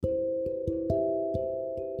Hello,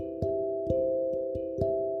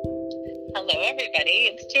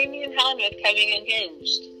 everybody. It's Jamie and Helen with Coming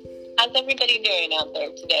Unhinged. How's everybody doing out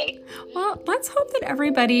there today? Well, let's hope that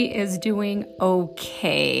everybody is doing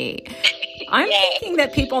okay. I'm thinking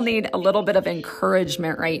that people need a little bit of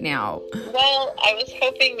encouragement right now. Well, I was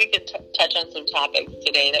hoping we could touch on some topics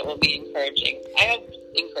today that will be encouraging. I hope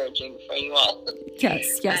encouraging for you all.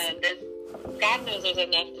 Yes. God knows there's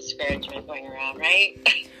enough discouragement going around, right?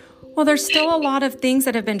 Well, there's still a lot of things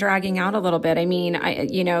that have been dragging out a little bit. I mean,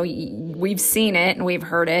 we've seen it and we've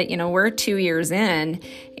heard it. We're 2 years in,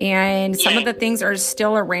 and some of the things are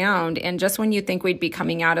still around. And just when you think we'd be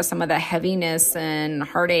coming out of some of the heaviness and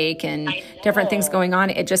heartache and different things going on,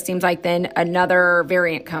 it just seems like then another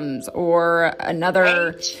variant comes or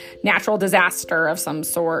another natural disaster of some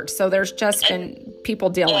sort. So there's just been people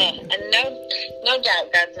dealing. And no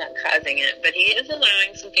doubt God's not causing it, but he is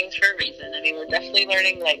allowing some things for a reason. I mean, we're definitely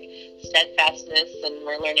learning steadfastness, and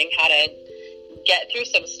we're learning how to get through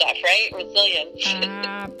some stuff, right? Resilience.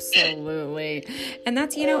 Absolutely. And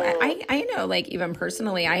that's, I know, even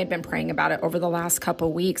personally, I had been praying about it over the last couple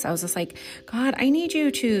of weeks. I was just like, God, I need you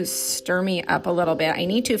to stir me up a little bit. I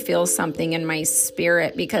need to feel something in my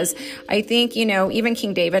spirit, because I think, even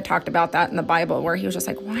King David talked about that in the Bible, where he was just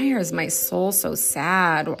like, why is my soul so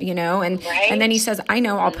sad? And then he says, I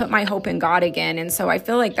know, I'll put my hope in God again. And so I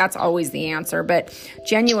feel like that's always the answer. But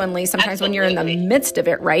genuinely, sometimes when you're in the midst of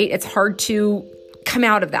it, right, it's hard to come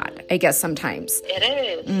out of that, I guess, sometimes. It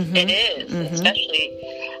is. Mm-hmm. It is. Mm-hmm.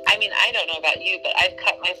 Especially, I mean, I don't know about you, but I've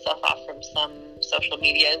cut myself off from some social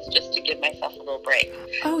medias just to give myself a little break.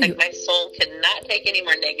 My soul cannot take any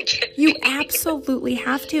more negativity. You absolutely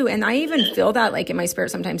have to. And I even feel that in my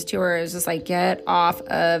spirit sometimes too, where it's just get off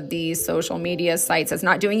of these social media sites. It's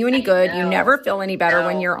not doing you any good. You never feel any better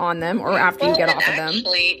when you're on them or after you get off of them.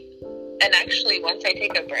 And actually, once I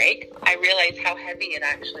take a break, I realize how heavy it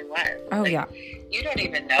actually was. You don't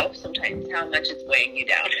even know sometimes how much it's weighing you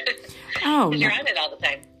down. Because you're on it all the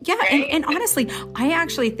time. Yeah, right? and honestly, I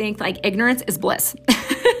actually think ignorance is bliss.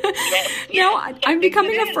 Yes, I'm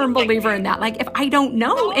becoming a firm believer in that. If I don't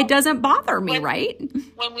know, it doesn't bother me, right?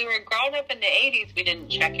 When we were growing up in the 80s, we didn't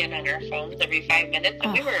check in on our phones every 5 minutes,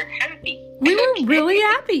 and we were happy. We were really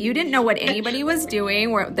happy. You didn't know what anybody was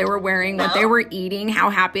doing, what they were wearing, what they were eating, how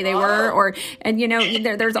happy they were,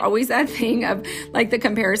 there's always that thing of the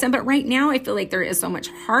comparison. But right now, I feel like there is so much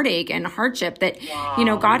heartache and hardship that,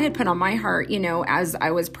 God had put on my heart, as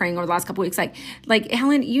I was praying over the last couple of weeks,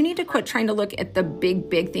 Helen, you need to quit trying to look at the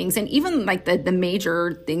big things and even the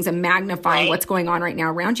major things and magnifying what's going on right now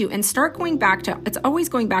around you, and start going back to, it's always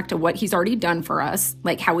going back to what he's already done for us,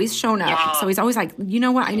 how he's shown up. Yeah. So he's always you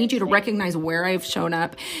know what, I need you to recognize where I've shown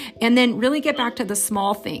up, and then really get back to the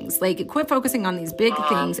small things. Quit focusing on these big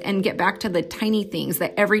things and get back to the tiny things,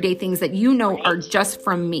 the everyday things that are just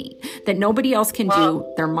from me, that nobody else can do.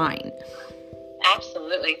 They're mine.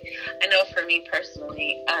 Absolutely. I know for me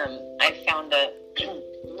personally, I found a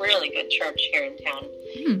really good church here in town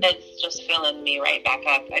that's just filling me right back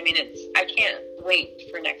up. I mean, I can't wait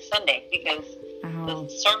for next Sunday, because the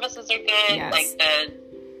services are good. Yes.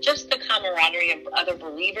 Just the camaraderie of other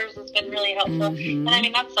believers has been really helpful. Mm-hmm. And I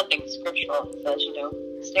mean, that's something scriptural. It says,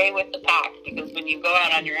 stay with the pack, because when you go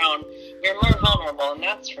out on your own, you're more vulnerable, and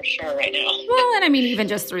that's for sure right now. Well, and I mean, even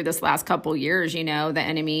just through this last couple years, the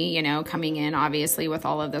enemy, coming in, obviously, with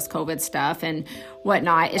all of this COVID stuff and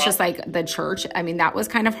whatnot. It's just the church. I mean, that was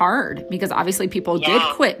kind of hard, because obviously people did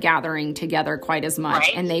quit gathering together quite as much,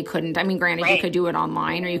 and they couldn't. I mean, granted, you could do it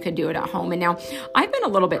online or you could do it at home. And now I've been a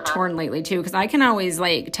little bit torn lately too, because I can always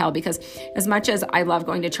tell, because as much as I love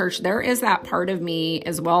going to church, there is that part of me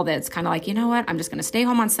as well that's kind of you know what, I'm just going to stay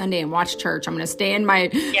home on Sunday and watch church. I'm going to stay in my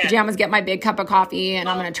pajamas, get my big cup of coffee, and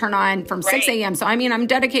I'm going to turn on from 6 a.m. So, I mean, I'm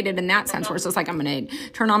dedicated in that sense, where it's just I'm going to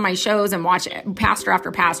turn on my shows and watch pastor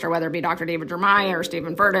after pastor, whether it be Dr. David Jeremiah or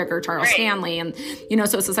Stephen Furtick or Charles Stanley. And,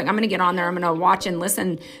 so it's just I'm going to get on there. I'm going to watch and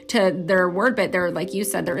listen to their word. But there, like you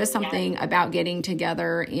said, there is something about getting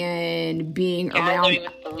together and being around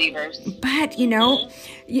with believers. But,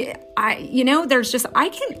 there's just,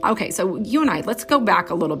 so you and I, let's go back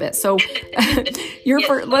a little bit. So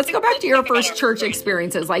let's go back to your first church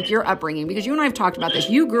experiences, your upbringing, because you and I have talked about this.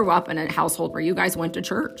 You grew up in a household where you guys went to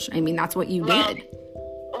church. I mean, that's what you did.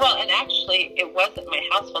 Well, and actually, it wasn't my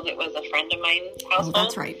household. It was a friend of mine's household. Oh,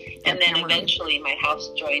 that's right. And then eventually my house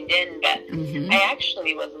joined in. But I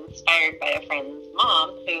actually was inspired by a friend's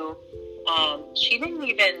mom who, she didn't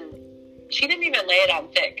even lay it on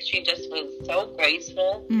thick. She just was so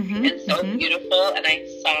graceful and so beautiful. And I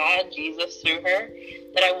saw Jesus through her,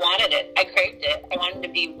 that I wanted it. I craved it. I wanted to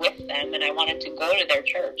be with them, and I wanted to go to their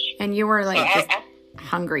church. And you were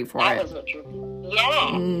hungry for that it. was what drew me.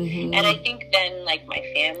 Yeah. Mm-hmm. And I think then, like, my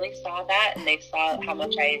family saw that, and they saw how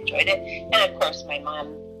much I enjoyed it. And, of course, my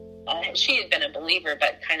mom, she had been a believer,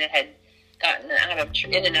 but kind of had gotten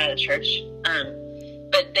in and out of church.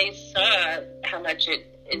 But they saw how much it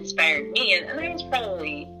inspired me. And I was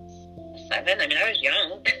probably 7. I mean, I was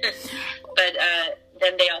young. But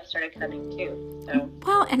then they all started coming, too. So.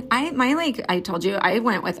 Well, and I told you, I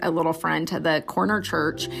went with a little friend to the corner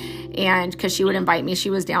church, and because she would invite me, she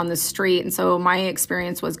was down the street. And so my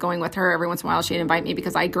experience was going with her every once in a while. She'd invite me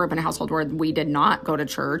because I grew up in a household where we did not go to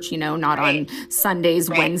church, not on Sundays,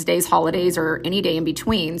 Wednesdays, holidays, or any day in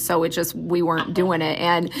between. So it just, we weren't doing it.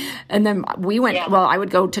 And then we went, well, I would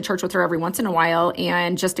go to church with her every once in a while,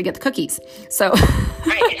 and just to get the cookies. So,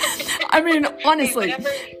 I mean, honestly.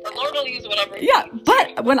 The Lord will use whatever. Yeah,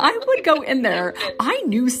 but when I would go in there, I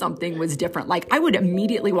knew something was different. Like, I would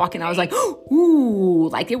immediately walk in. I was like, ooh,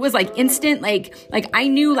 like it was like instant, like I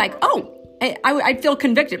knew, like, oh, I'd feel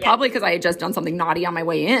convicted, probably because I had just done something naughty on my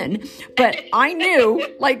way in, but I knew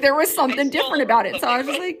like there was something different about it. So I was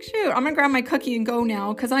just like, shoot, I'm gonna grab my cookie and go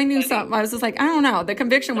now, because I knew something. I was just like, I don't know. The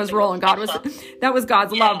conviction was rolling. That was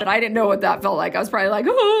God's love, but I didn't know what that felt like. I was probably like,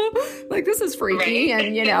 oh, like this is freaky,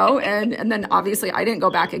 and and then obviously I didn't go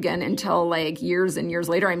back again until like years and years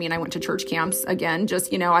later. I mean, I went to church camps again.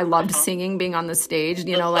 Just I loved singing, being on the stage.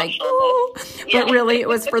 Like, oh, but really it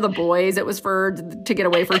was for the boys. It was to get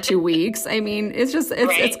away for 2 weeks. I mean,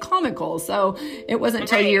 it's comical. So it wasn't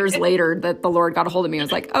until years later that the Lord got a hold of me. I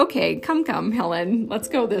was like, okay, come, Helen, let's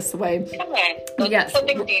go this way. Come on. Yes.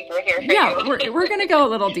 Something deeper here. We're going to go a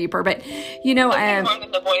little deeper, but something more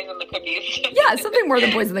than the boys and the cookies. Yeah, something more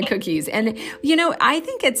than boys and the cookies. And, I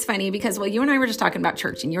think it's funny because, well, you and I were just talking about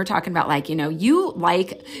church, and you were talking about like,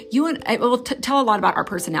 I will tell a lot about our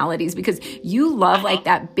personalities, because you love like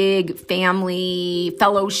that big family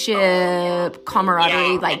fellowship,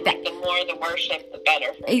 camaraderie, like that. The more the worship, the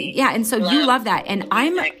better for me. Yeah, and so you love that, and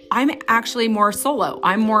I'm actually more solo.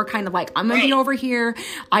 I'm more kind of like, I'm gonna be over here.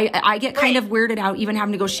 I get kind of weirded out even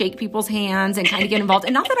having to go shake people's hands and kind of get involved.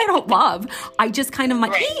 And not that I don't love, I just kind of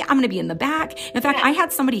like, hey, I'm gonna be in the back. In fact, I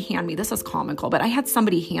had somebody hand me, this is comical, but I had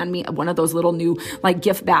somebody hand me one of those little new like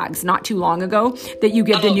gift bags not too long ago that you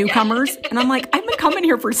give to newcomers, and I'm like, I've been coming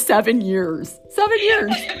here for 7 years. 7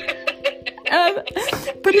 years.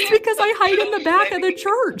 But it's because I hide in the back of the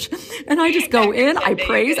church, and I just go in, I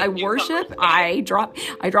praise, I worship, I drop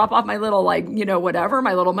off my little, like, whatever,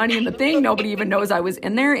 my little money in the thing. Nobody even knows I was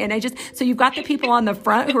in there. And so you've got the people on the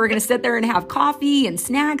front who are going to sit there and have coffee and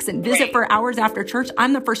snacks and visit for hours after church.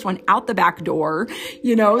 I'm the first one out the back door,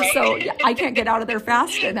 so I can't get out of there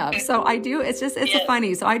fast enough. So I do, it's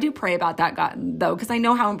funny. So I do pray about that, God, though, because I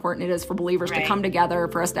know how important it is for believers to come together,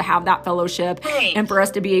 for us to have that fellowship, and for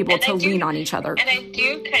us to be able to lean on each other. And I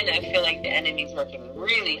do kind of feel like the enemy's working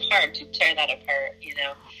really hard to tear that apart,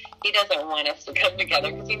 He doesn't want us to come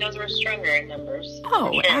together because he knows we're stronger in numbers.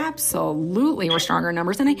 Oh, sure. Absolutely. We're stronger in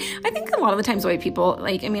numbers. And I think a lot of the times why people,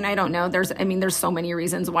 like, I don't know. There's so many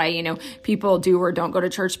reasons why, people do or don't go to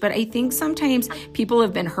church. But I think sometimes people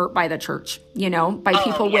have been hurt by the church, by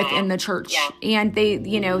people within the church. Yeah. And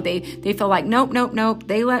they feel like, nope.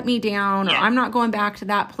 They let me down, or I'm not going back to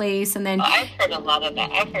that place. And then I've heard a lot of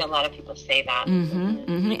that. I've heard a lot of people say that.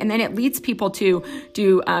 And then it leads people to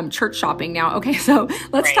do church shopping now. Okay, so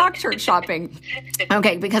let's talk church shopping.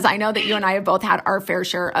 Okay, because I know that you and I have both had our fair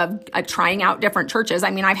share of trying out different churches.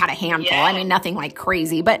 I've had a handful. Nothing like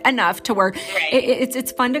crazy, but enough to where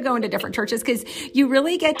it's fun to go into different churches, because you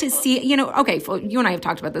really get to see, okay, so you and I have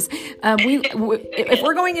talked about this. If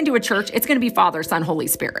we're going into a church, it's going to be Father, Son, Holy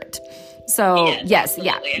Spirit. So yes. That's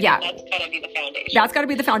got to be the foundation. That's got to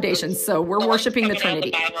be the foundation. So we're worshiping the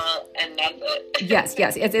Trinity. The Bible, and that's it.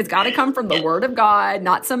 Yes. It's got to come from the Word of God,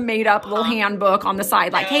 not some made up little handbook on the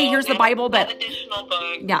side. Like, hey, here's the Bible, but additional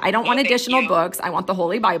books. Yeah, I don't want additional books. I want the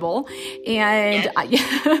Holy Bible, and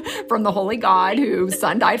from the Holy God, whose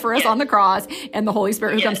Son died for us on the cross, and the Holy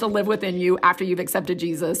Spirit who comes to live within you after you've accepted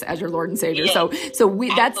Jesus as your Lord and Savior. Yes. So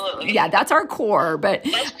that's our core. But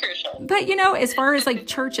that's crucial. But as far as like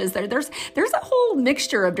churches, there's a whole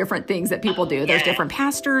mixture of different things that people do. There's different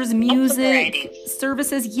pastors, music,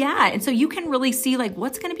 services. Yeah. And so you can really see like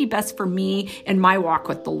what's going to be best for me in my walk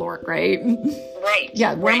with the Lord, right? Right.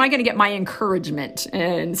 Yeah. Where am I going to get my encouragement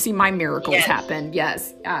and see my miracles happen?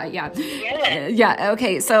 Yes. Yeah.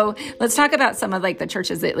 Okay. So let's talk about some of like the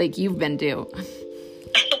churches that like you've been to.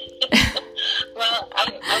 Well, I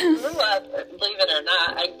grew up, believe it or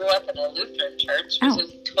not, I grew up in a Lutheran church, which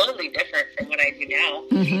is totally different from what I do now.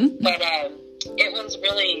 Mm-hmm. But it was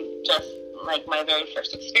really just like my very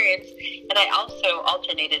first experience. And I also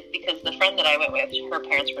alternated because the friend that I went with, her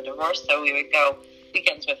parents were divorced, so we would go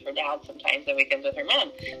weekends with her dad sometimes and weekends with her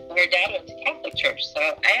mom. Well, her dad went to Catholic church, so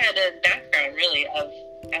I had a background really of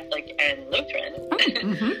Catholic and Lutheran,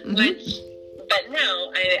 but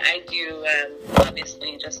now I do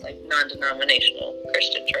obviously just like non-denominational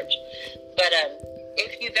Christian church. But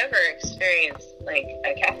if you've ever experienced like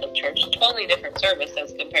a Catholic church, totally different service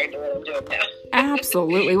as compared to what I'm doing now.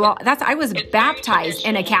 Absolutely. Well, I was baptized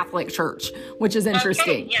in a Catholic church, which is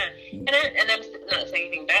interesting. Okay, yeah, and I'm not saying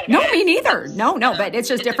anything bad about it. No, me neither. No, but it's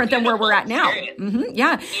just different than where we're at now.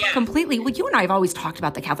 Yeah, completely. Well, you and I have always talked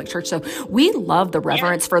about the Catholic Church, so we love the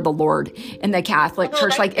reverence for the Lord in the Catholic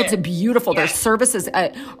Church. Like, it's beautiful. Their services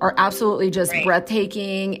are absolutely just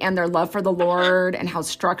breathtaking, and their love for the Lord and how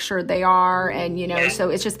structured they are, and so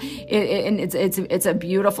it's just it's a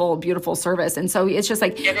beautiful, beautiful service, and so it's just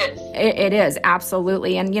like it is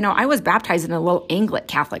absolutely. And I was baptized in a little Anglican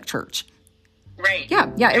Catholic church. Right.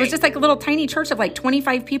 Yeah. It was just like a little tiny church of like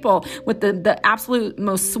 25 people with the absolute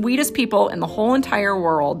most sweetest people in the whole entire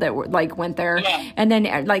world that were like went there. Yeah. And then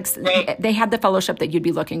they had the fellowship that you'd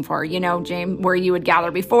be looking for, James, where you would gather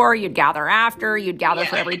before, you'd gather after, you'd gather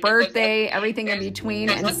for every birthday, everything in between.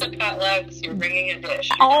 And with the potlucks, you're bringing a dish.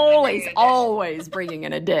 Always bringing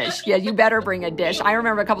in a dish. Yeah, you better bring a dish. I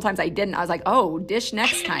remember a couple times I didn't. I was like, oh, dish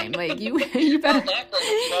next time. Like you better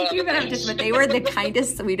have dish. But they were the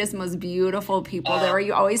kindest, sweetest, most beautiful people there.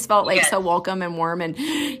 You always felt like so welcome and warm, and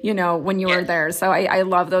when you were there. So I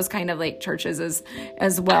love those kind of like churches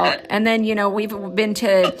as well. And then we've been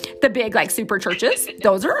to the big like super churches.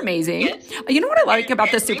 Those are amazing. You know what I like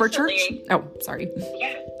about the super church? Oh, sorry.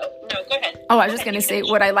 Yeah. No, go ahead. Oh, I was just going to say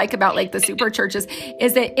what I like about like the super churches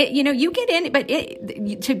is that you get in, but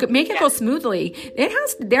to make it go smoothly,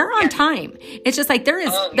 they're on time. It's just like there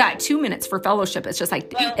is that 2 minutes for fellowship. It's just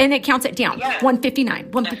like, and it counts it down.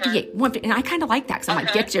 1:59, 1:58, and I kind of like that because I'm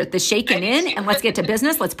like, get the shaking in and let's get to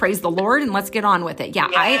business. Let's praise the Lord and let's get on with it. Yeah.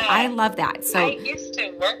 I love that. So I used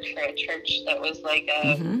to work for a church that was like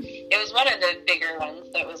it was one of the bigger ones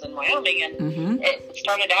that was in Wyoming, and it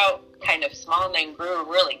started out kind of small and then grew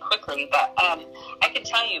really quickly. But I can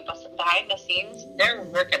tell you, behind the scenes, they're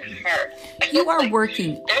working hard. You are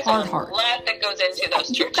working hard. There's a lot that goes into those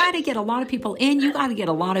churches. You got to get a lot of people in. You got to get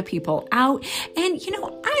a lot of people out. And,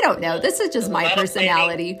 I don't know. This is just my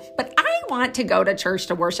personality. But I want to go to church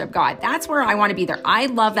to worship God. That's where I want to be there. I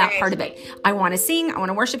love that part of it. I want to sing. I want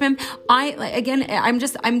to worship Him.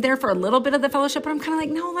 I'm there for a little bit of the fellowship, but I'm kind of like,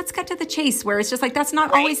 no, let's get to the chase, where it's just like, that's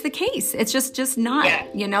not always the case. It's just not,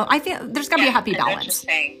 I feel there's got to be a happy balance.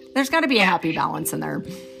 There's got to be a happy balance in there.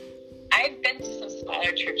 I've been to some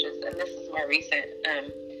smaller churches, and this is more recent,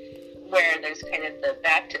 where there's kind of the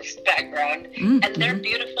Baptist background, and they're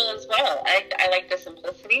beautiful as well. I like the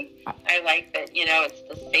simplicity. I like that, it's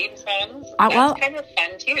the same songs. That's kind of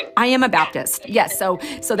fun too. I am a Baptist. Yes. So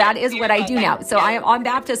that is what I do now. So I'm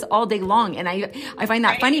Baptist all day long. And I find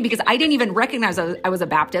that funny because I didn't even recognize I was a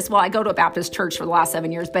Baptist. Well, I go to a Baptist church for the last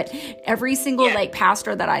 7 years, but every single like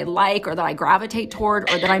pastor that I like or that I gravitate toward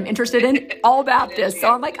or that I'm interested in, all Baptist.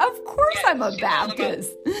 So I'm like, of course I'm a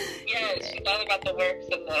Baptist. She's all about the works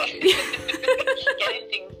and the getting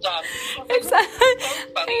things done. It's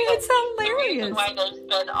hilarious. The reason why there's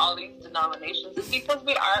been all these denominations is because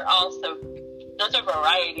we are also, there's a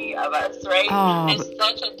variety of us, right? There's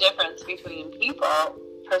such a difference between people,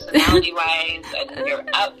 personality-wise, and your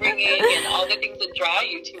upbringing, and all the things that draw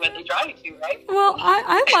you to what they draw you to, right? Well,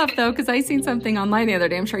 I love, though, because I seen something online the other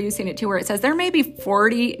day, I'm sure you've seen it too, where it says there may be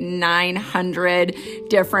 4,900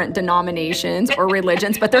 different denominations or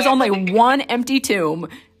religions, but there's only one empty tomb.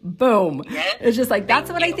 Boom. Yes. It's just like,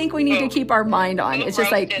 that's what I think we need to keep our mind on. It's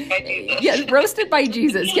just like, roasted by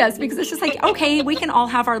Jesus. Yes, because it's just like, okay, we can all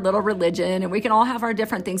have our little religion and we can all have our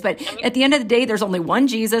different things. But at the end of the day, there's only one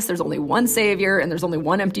Jesus, there's only one Savior, and there's only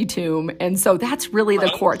one empty tomb. And so that's really the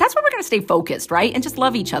core. That's where we're going to stay focused, right? And just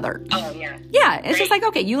love each other. Oh, yeah. Yeah. It's just like,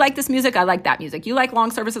 okay, you like this music, I like that music. You like long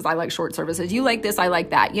services, I like short services. You like this, I like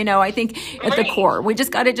that. I think at the core, we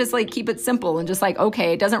just got to just like keep it simple and just like,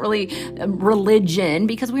 okay, it doesn't really religion,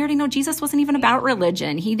 because we already know Jesus wasn't even about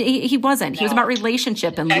religion. He wasn't. He was about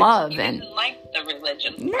relationship and love. And didn't like the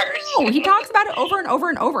religion part. No, he talks about it over and over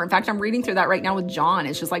and over. In fact, I'm reading through that right now with John.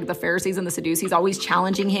 It's just like the Pharisees and the Sadducees always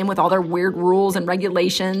challenging him with all their weird rules and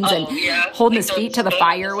regulations and holding his feet to the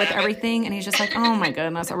fire with everything. And he's just like, oh my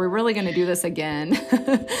goodness, are we really going to do this again?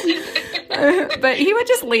 But he would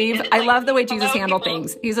just leave. I love the way Jesus handled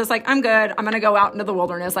things. He's just like, I'm good. I'm going to go out into the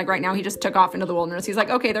wilderness. Like right now, he just took off into the wilderness. He's like,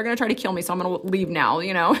 okay, they're going to try to kill me, so I'm going to leave now,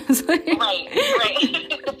 you know? Right.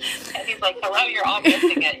 And he's like, hello, you're all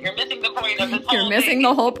missing it. You're missing the point of this whole You're missing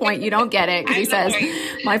the whole point. You don't get it. Because he says,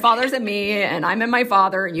 my Father's in me, and I'm in my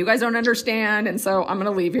Father, and you guys don't understand, and so I'm going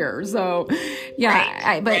to leave here. So, yeah.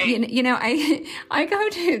 I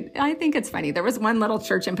think it's funny. There was one little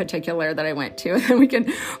church in particular that I went to, and we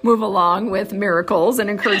can move along with miracles and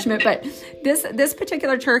encouragement. But this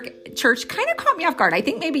particular church kind of caught me off guard. I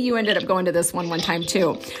think maybe you ended up going to this one time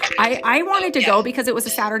too. I wanted to go because it was a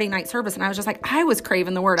Saturday night service, and I was just like, I was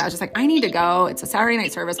craving the word. I was just like, I need to go. It's a Saturday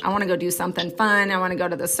night service. I want to go do something fun. I want to go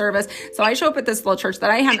to the service. So I show up at this little church that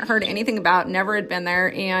I hadn't heard anything about, never had been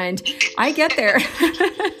there, and I get there.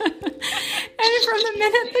 And from the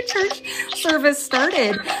minute the church service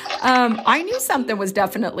started, I knew something was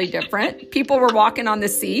definitely different. People were walking on the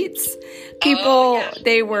seats.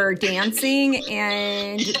 They were dancing,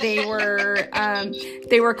 and they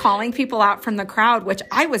were calling people out from the crowd, which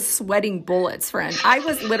I was sweating bullets, friend. I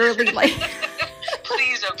was literally like...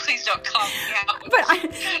 Please don't call me out. But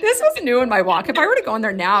this was new in my walk. If I were to go in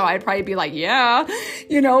there now, I'd probably be like, yeah,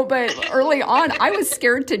 but early on, I was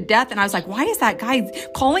scared to death. And I was like, why is that guy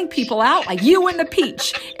calling people out? Like, you in the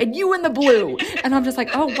peach and you in the blue. And I'm just like,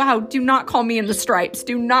 oh, wow, do not call me in the stripes.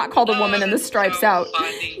 Do not call the woman in the stripes out.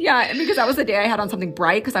 Funny. Yeah, and because that was the day I had on something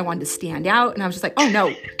bright because I wanted to stand out. And I was just like, oh,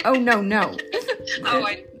 no.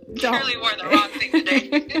 I clearly wore the wrong thing today.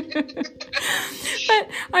 But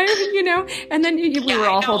and then we were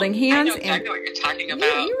all holding hands. I know exactly what you're talking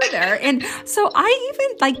about. You were there. And so I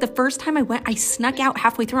even, like, the first time I went, I snuck out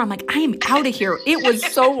halfway through. I'm like, I am out of here. It was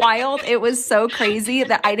so wild. It was so crazy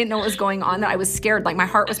that I didn't know what was going on, that I was scared. Like, my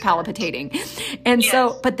heart was palpitating. And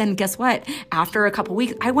so, but then guess what? After a couple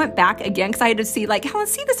weeks, I went back again because I had to see, like, Helen,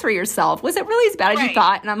 see this for yourself. Was it really as bad as you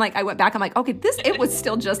thought? And I went back. I'm like, okay, it was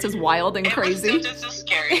still just as wild and crazy. It was still just as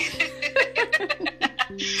scary.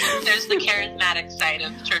 There's the charismatic side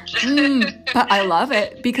of church. But I love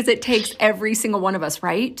it because it takes every single one of us,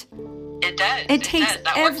 right? It does. It takes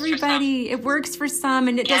everybody. It works for some,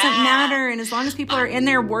 and it doesn't matter. And as long as people are in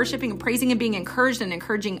there worshiping and praising and being encouraged and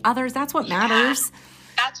encouraging others, that's what matters.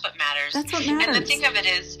 That's what matters. That's what matters. And the thing of it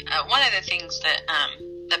is, one of the things that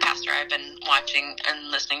the pastor I've been watching and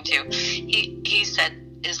listening to, he said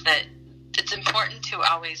is that it's important to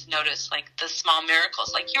always notice, like, the small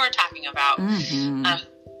miracles, like you were talking about. Mm-hmm.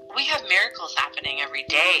 We have miracles happening every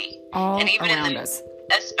day, all around us.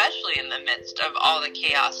 Especially in the midst of all the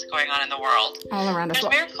chaos going on in the world. All around us.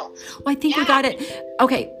 There's miracles. Well, I think we got it.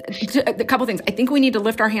 Okay, a couple things. I think we need to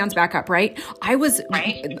lift our hands back up, right? I was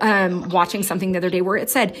watching something the other day where it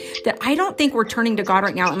said that I don't think we're turning to God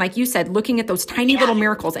right now. And like you said, looking at those tiny little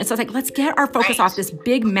miracles. And so it's like, let's get our focus off this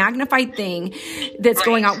big magnified thing that's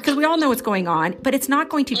going on. Because we all know what's going on, but it's not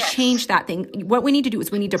going to change that thing. What we need to do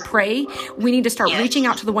is we need to pray. We need to start reaching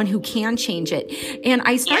out to the one who can change it. And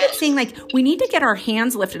I started saying, like, we need to get our hands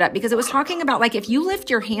lifted up, because it was talking about, like, if you lift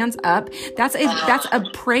your hands up, that's a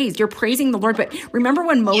praise. You're praising the Lord. But remember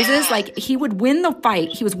when Moses, like, he would win the fight.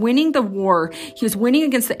 He was winning the war. He was winning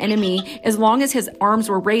against the enemy as long as his arms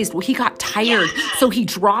were raised. Well, he got tired. So he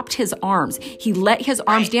dropped his arms. He let his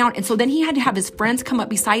arms down. And so then he had to have his friends come up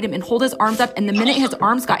beside him and hold his arms up. And the minute his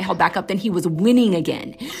arms got held back up, then he was winning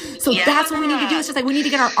again. So that's what we need to do. It's just like, we need to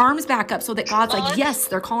get our arms back up so that God's like, yes,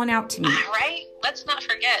 they're calling out to me. Right? Let's not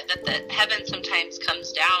forget that the heaven sometimes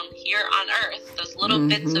comes down here on earth, those little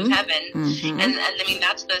bits of heaven. Mm-hmm. And I mean,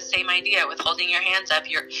 that's the same idea with holding your hands up.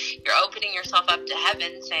 You're opening yourself up to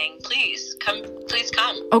heaven, saying, please come.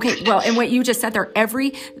 Okay, well, and what you just said there,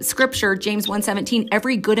 every scripture, James 1:17,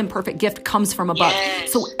 every good and perfect gift comes from above.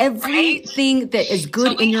 Yes, so everything that is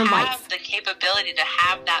good in your life. We have the capability to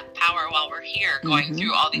have that power while we're here going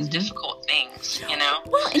through all these difficult things, you know?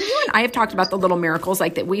 Well, and you and I have talked about the little miracles,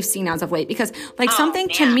 like, that we've seen as of late, because, like,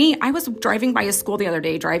 to me, I was driving by a school the other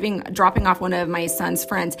day, dropping off one of my son's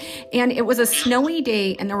friends, and it was a snowy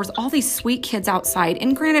day, and there was all these sweet kids outside.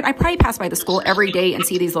 And granted, I probably pass by the school every day and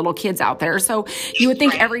see these little kids out there, so you would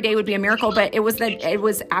think every day would be a miracle. But it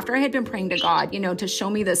was after I had been praying to God, to show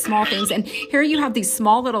me the small things. And here you have these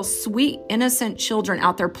small little sweet innocent children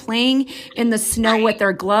out there playing in the snow with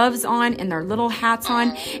their gloves on and their little hats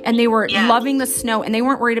on, and they were loving the snow, and they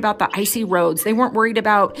weren't worried about the icy roads. They weren't worried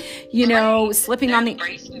about slipping on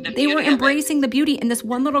they were embracing the beauty. And this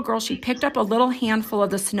one little girl, she picked up a little handful of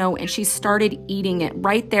the snow and she started eating it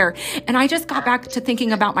right there. And I just got back to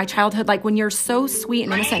thinking about my childhood, like when you're so sweet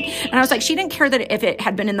and innocent. And I was like, she didn't care that if it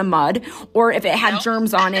had been in the mud or if it had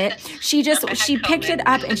germs on it. She picked it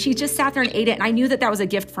up and she just sat there and ate it. And I knew that was a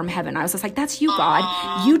gift from heaven. I was just like, that's you,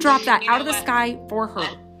 God. You dropped that out of the sky for her.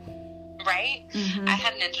 Right? Mm-hmm. I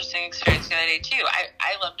had an interesting experience the other day too.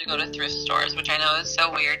 I love to go to thrift stores, which I know is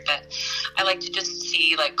so weird, but I like to just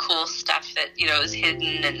see like cool stuff that, is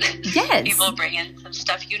hidden, and people bring in some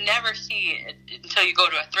stuff you never see until you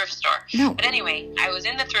go to a thrift store. No. But anyway, I was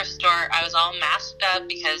in the thrift store. I was all masked up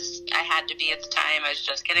because I had to be at the time. I was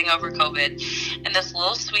just getting over COVID. And this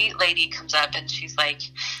little sweet lady comes up and she's like,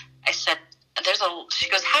 I said, she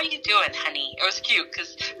goes, how you doing, honey? It was cute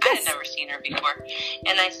because I had never seen her before.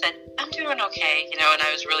 And I said, I'm doing okay, and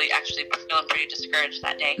I was really actually feeling pretty discouraged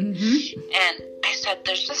that day. Mm-hmm. And I said,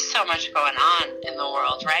 there's just so much going on in the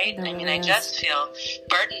world, right? I just feel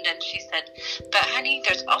burdened. And she said, but honey,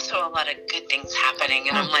 there's also a lot of good things happening.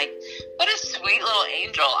 And I'm like, what a sweet little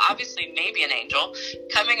angel, obviously maybe an angel,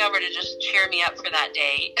 coming over to just cheer me up for that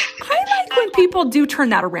day. I like when people do turn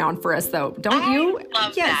that around for us, though, don't you? I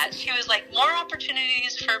love that. She was like, more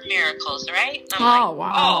opportunities for miracles, right?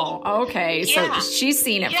 Wow. Okay. Yeah. So she's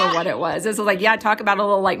seen it for what it was. This was like, talk about a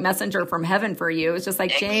little like messenger from heaven for you. It's just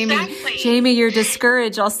like, Jamie, you're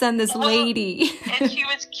discouraged. I'll send this lady. And she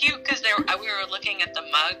was cute because we were looking at the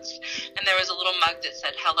mugs, and there was a little mug that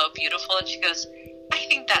said, hello, beautiful. And she goes, I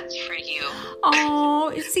think that's for you.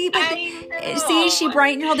 Oh, she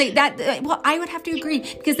brightened her whole day. I would have to agree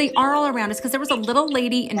because they are all around us. Because there was a little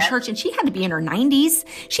lady in church, and she had to be in her 90s.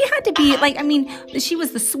 She had to be she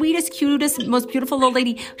was the sweetest, cutest, most beautiful little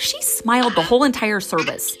lady. She smiled the whole entire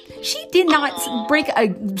service. She did not break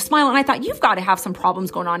a smile, and I thought, you've got to have some problems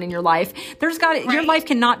going on in your life. Your life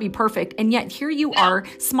cannot be perfect, and yet here you are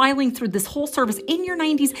smiling through this whole service in your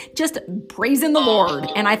 90s, just praising the Lord.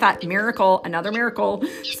 And I thought, another miracle.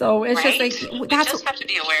 So it's just like we just have to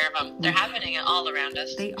be aware of them. They're happening all around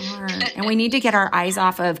us. They are, and we need to get our eyes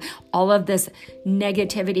off of all of this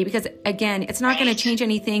negativity because again, it's not going to change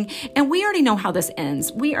anything. And we already know how this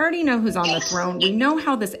ends. We already know who's on the throne. We know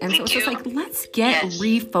how this ends. So it's just like, let's get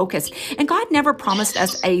refocused. And God never promised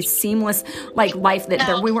us a seamless life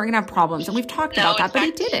that we weren't going to have problems. And we've talked about that, but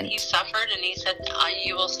He didn't. He suffered, and He said,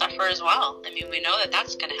 "You will suffer as well." I mean, we know that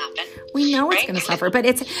that's going to happen. We know it's going to suffer, but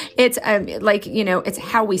it's it's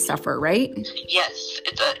how we suffer, right? Yes,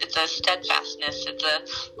 it's a steadfastness. It's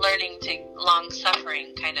a learning to long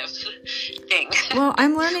suffering kind of thing. Well,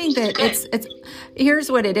 I'm learning that it's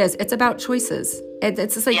here's what it is. It's about choices.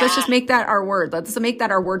 It's just like, let's just make that our word. Let's make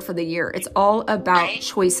that our word for the year. It's all about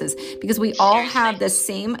choices because we all have the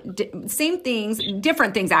same things,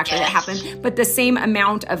 different things actually that happen, but the same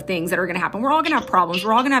amount of things that are going to happen. We're all going to have problems.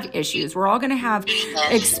 We're all going to have issues. We're all going to have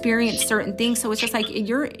experience certain things. So it's just like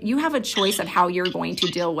you have a choice of how you're going to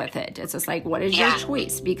deal with it. It's just like, what is your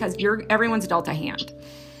choice? Because everyone's dealt a hand.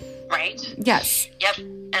 Right? Yes. Yep.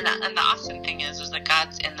 And the awesome thing is that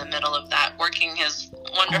God's in the middle of that, working His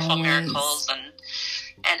wonderful miracles,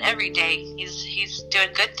 and every day He's doing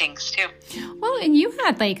good things too. Well, and you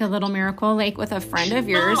had a little miracle with a friend of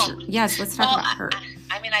yours. Yes, let's talk about her.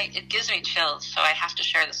 It gives me chills, so I have to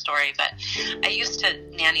share the story. But I used to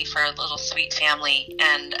nanny for a little sweet family,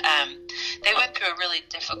 and they went through a really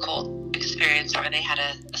difficult experience where they had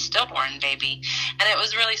a stillborn baby, and it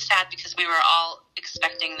was really sad because we were all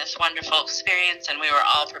expecting this wonderful experience, and we were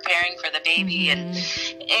all preparing for the baby, and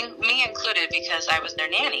me included because I was their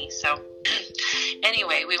nanny. So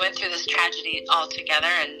anyway, we went through this tragedy all together,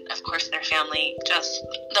 and of course their family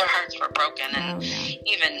their hearts were broken, and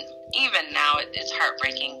even now it's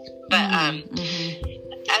heartbreaking. But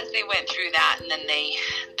as they went through that, and then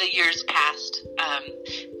the years passed,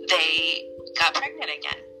 they got pregnant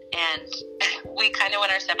again. And we kind of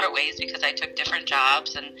went our separate ways because I took different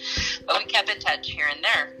jobs, but we kept in touch here and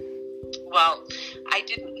there. Well, I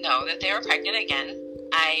didn't know that they were pregnant again.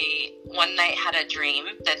 I one night had a dream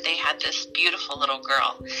that they had this beautiful little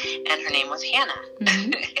girl, and her name was Hannah.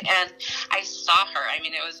 And I saw her. I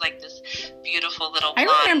mean, it was like this beautiful little blonde,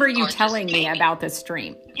 I remember you telling me about this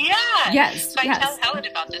dream. Yeah. Yes. So I tell Helen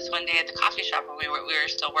about this one day at the coffee shop when we were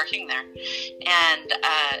still working there.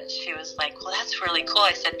 And she was like, well, that's really cool.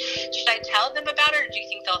 I said, should I tell them about her, or do you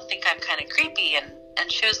think they'll think I'm kind of creepy?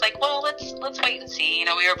 And she was like, well, let's wait and see.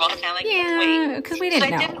 We were both kind of like, let's wait. Because we didn't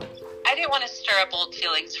know. I didn't want to stir up old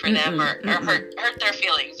feelings for them or hurt their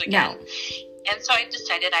feelings again. No. And so I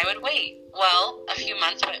decided I would wait. Well, a few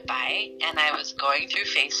months went by, and I was going through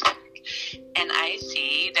Facebook, and I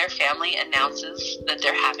see their family announces that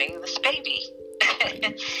they're having this baby.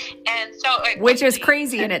 And And so, which is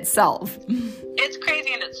crazy in itself. It's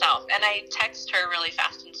crazy in itself. And I text her really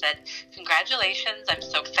fast and said, congratulations. I'm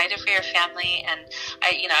so excited for your family. And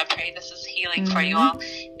I pray this is healing for you all.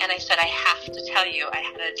 And I said, I have to tell you, I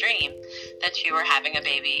had a dream that you were having a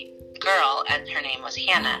baby girl, and her name was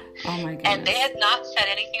Hannah. Oh my goodness. And they had not said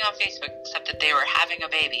anything on Facebook except that they were having a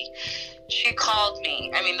baby. She called me.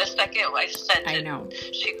 I mean, the second I said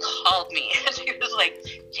it, she called me. And she was like,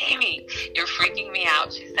 Jamie, you're freaking me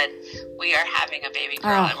out. She said, we are having a baby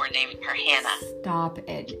girl, and we're naming her Hannah. Stop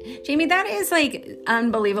it. Jamie, that is like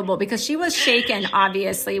unbelievable, because she was shaken,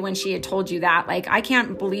 obviously, when she had told you that. Like, I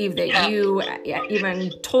can't believe that you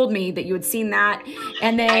even told me that you had seen that.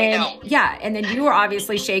 And then, and then you were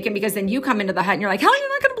obviously shaken, because then you come into the hut and you're like, hell, you're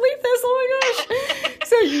not going to believe this. Oh my gosh.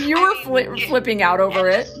 So you were flipping out over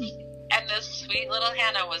it. And this sweet little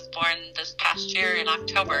Hannah was born this past year in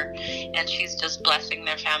October, and she's just blessing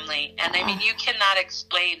their family. And I mean, you cannot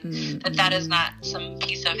explain that is not some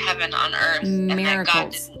piece of heaven on earth. Miracles. And that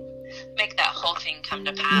God didn't make that whole thing come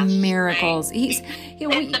to pass. Miracles. Right?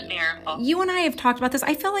 It's a miracle. You and I have talked about this.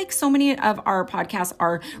 I feel like so many of our podcasts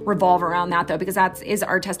revolve around that, though, because that is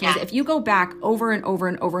our testimony. If you go back over and over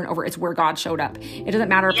and over and over, it's where God showed up. It doesn't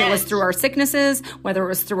matter if it was through our sicknesses, whether it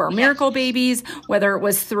was through our miracle babies, whether it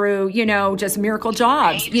was through, just miracle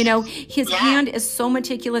jobs. His hand is so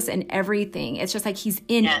meticulous in everything. It's just like he's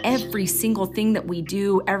in every single thing that we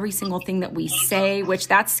do, every single thing that we say, which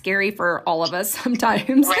that's scary for all of us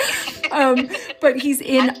sometimes. But he's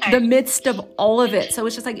in the midst of all of it. So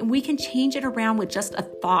it's just like, we can change it around with just a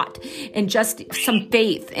thought and just some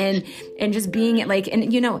faith and just being like, and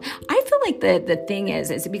I feel like the thing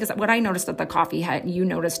is because what I noticed at the coffee hut, you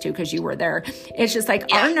noticed too, because you were there, it's just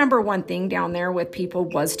like our number one thing down there with people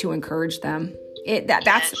was to encourage them.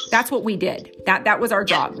 That's what we did. That was our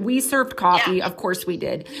job. We served coffee, of course we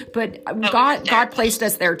did, but God placed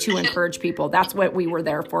us there to encourage people. That's what we were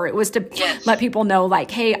there for. It was to let people know, like,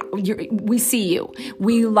 hey, we see you,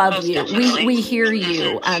 we love you, we hear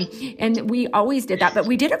you, and we always did that. But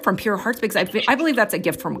we did it from pure hearts, because I believe that's a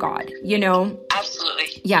gift from God.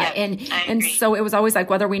 Absolutely. Yeah, and so it was always like,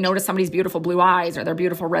 whether we notice somebody's beautiful blue eyes or their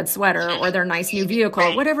beautiful red sweater or their nice new vehicle,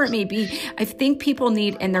 or whatever it may be, I think people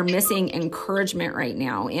need, and they're missing encouragement right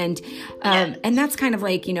now. And that's kind of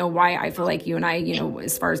like, why I feel like you and I,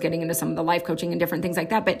 as far as getting into some of the life coaching and different things like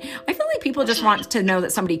that, but I feel like people just want to know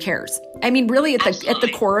that somebody cares. I mean, really at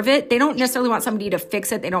the core of it, they don't necessarily want somebody to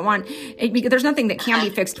fix it. They don't want, because there's nothing that can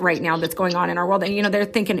be fixed right now that's going on in our world. And, they're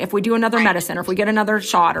thinking, if we do another medicine, or if we get another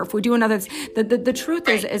shot, or if we do another, the truth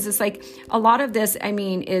is it's like a lot of this,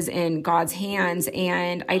 is in God's hands.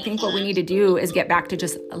 And I think what we need to do is get back to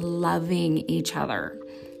just loving each other.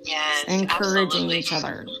 Yes, encouraging each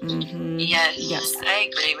other. Yes, I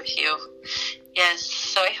agree with you. Yes,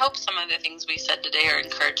 so I hope some of the things we said today are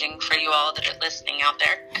encouraging for you all that are listening out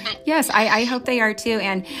there. Yes, I hope they are too.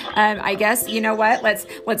 And I guess, you know what?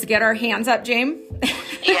 Let's get our hands up, James.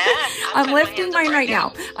 Yeah. I'm lifting mine right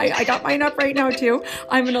now. I got mine up right now too.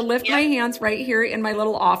 I'm going to lift my hands right here in my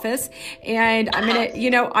little office. And I'm going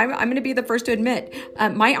to, I'm going to be the first to admit,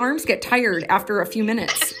 my arms get tired after a few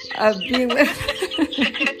minutes of being lifted.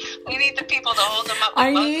 We need the people to hold them up.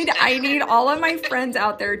 I need all of my friends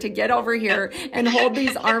out there to get over here and hold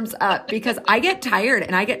these arms up, because I get tired,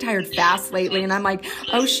 and I get tired fast lately. And I'm like,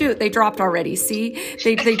 oh shoot, they dropped already. See,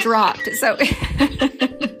 they dropped. So. But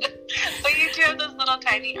you do have those little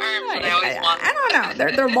tiny arms that I always want. I don't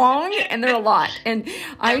know. They're long, and they're a lot. And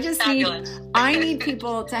I just need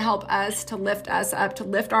people to help us, to lift us up, to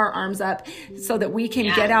lift our arms up, so that we can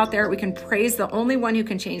get out there. We can praise the only one who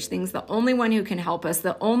can change things, the only one who can help us,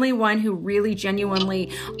 the only one who really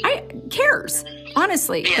genuinely cares.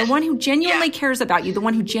 Honestly, the one who genuinely cares about you, the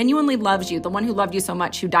one who genuinely loves you, the one who loved you so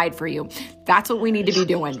much, who died for you. That's what we need to be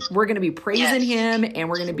doing. We're going to be praising him, and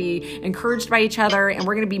we're going to be encouraged by each other, and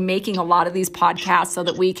we're going to be making a lot of these podcasts so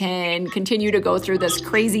that we can continue to go through this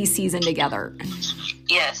crazy season together.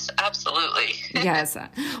 Yes, absolutely. Yes.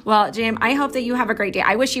 Well, Jim, I hope that you have a great day.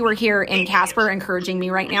 I wish you were here in Casper encouraging me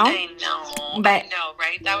right now. I know,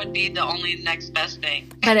 right? That would be the only next best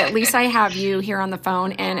thing. But at least I have you here on the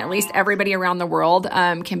phone, and at least everybody around the world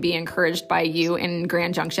can be encouraged by you in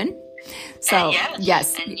Grand Junction. So,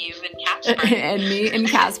 yes. And you in Casper. And me in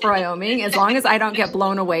Casper, Wyoming. As long as I don't get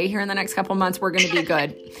blown away here in the next couple months, we're going to be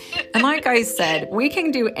good. And like I said, we can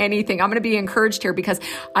do anything. I'm going to be encouraged here, because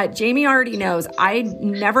Jamie already knows I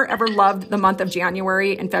never, ever loved the month of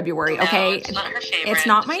January and February. Okay. No, it's not her favorite. It's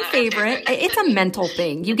not my favorite. It's a mental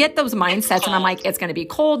thing. You get those mindsets, and I'm like, it's going to be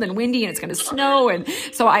cold and windy, and it's going to snow. And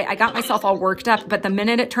so I got myself all worked up. But the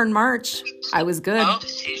minute it turned March, I was good. Oh,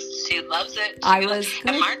 she Loves it. I was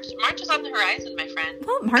good. And March is on the horizon, my friend.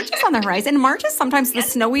 Well, March is on the horizon. March is sometimes the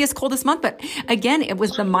snowiest, coldest month. But again, it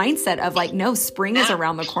was the mindset of like, no, spring is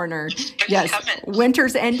around the corner. Yes,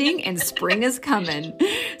 winter's ending and spring is coming.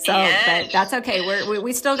 So but that's okay.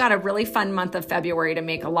 We still got a really fun month of February to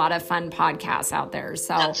make a lot of fun podcasts out there.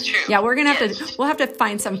 So that's true. Yeah, we're going to we'll have to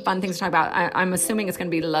find some fun things to talk about. I'm assuming it's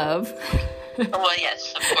going to be love. Well,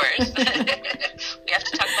 yes, of course. We have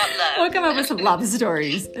to talk about love. We'll come up with some love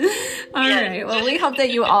stories. All right. Well, we hope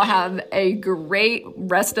that you all have a great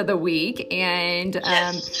rest of the week and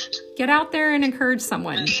get out there and encourage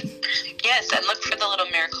someone. Yes, and look for the little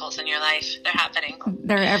miracles in your life. They're happening.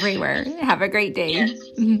 They're everywhere. Have a great day. Yes.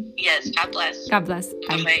 Yes. God bless. God bless.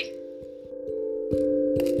 Bye. Bye.